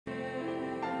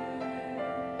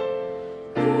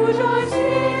Who joins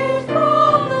it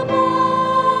from the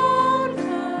mountains?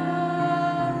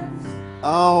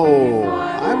 Oh,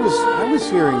 I was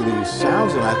hearing these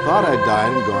sounds and I thought I'd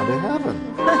died and gone to heaven.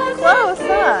 Close,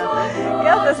 huh?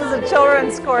 Yeah, this is a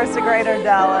children's chorus to Greater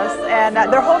Dallas, and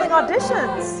they're holding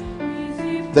auditions.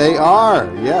 They are,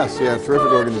 yes, yeah,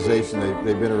 terrific organization.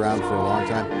 They've been around for a long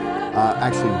time.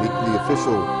 Actually, the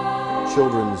official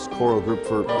children's choral group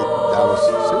for Dallas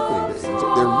Symphony.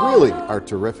 They really are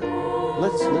terrific.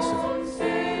 Let's listen.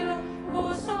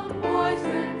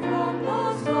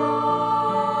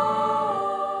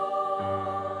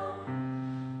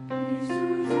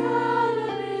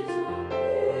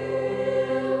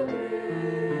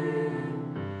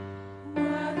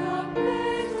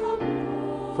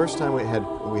 First time we had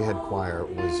choir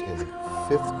was in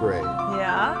 5th grade.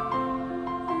 Yeah.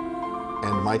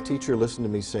 And my teacher listened to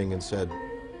me sing and said,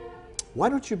 "Why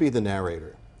don't you be the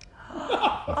narrator?"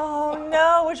 Oh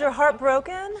no, was your heart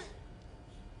broken?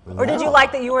 Or did you No.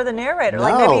 like that you were the narrator? No,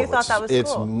 Like maybe you thought that was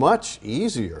it's cool. much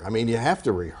easier. I mean, you have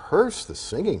to rehearse the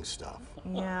singing stuff.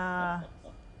 Yeah.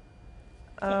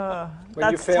 Oh, When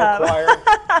you that's fail tough.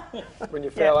 choir, when you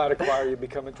fail out of choir, you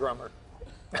become a drummer.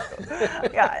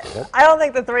 Yeah, I don't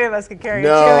think the three of us could carry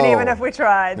No. a tune even if we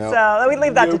tried. No. So we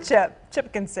leave that to Nope. Chip.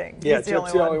 Chip can sing. Yeah, He's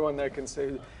Chip's the only one that can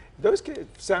say. Those kids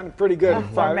sound pretty good.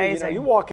 Amazing. You walk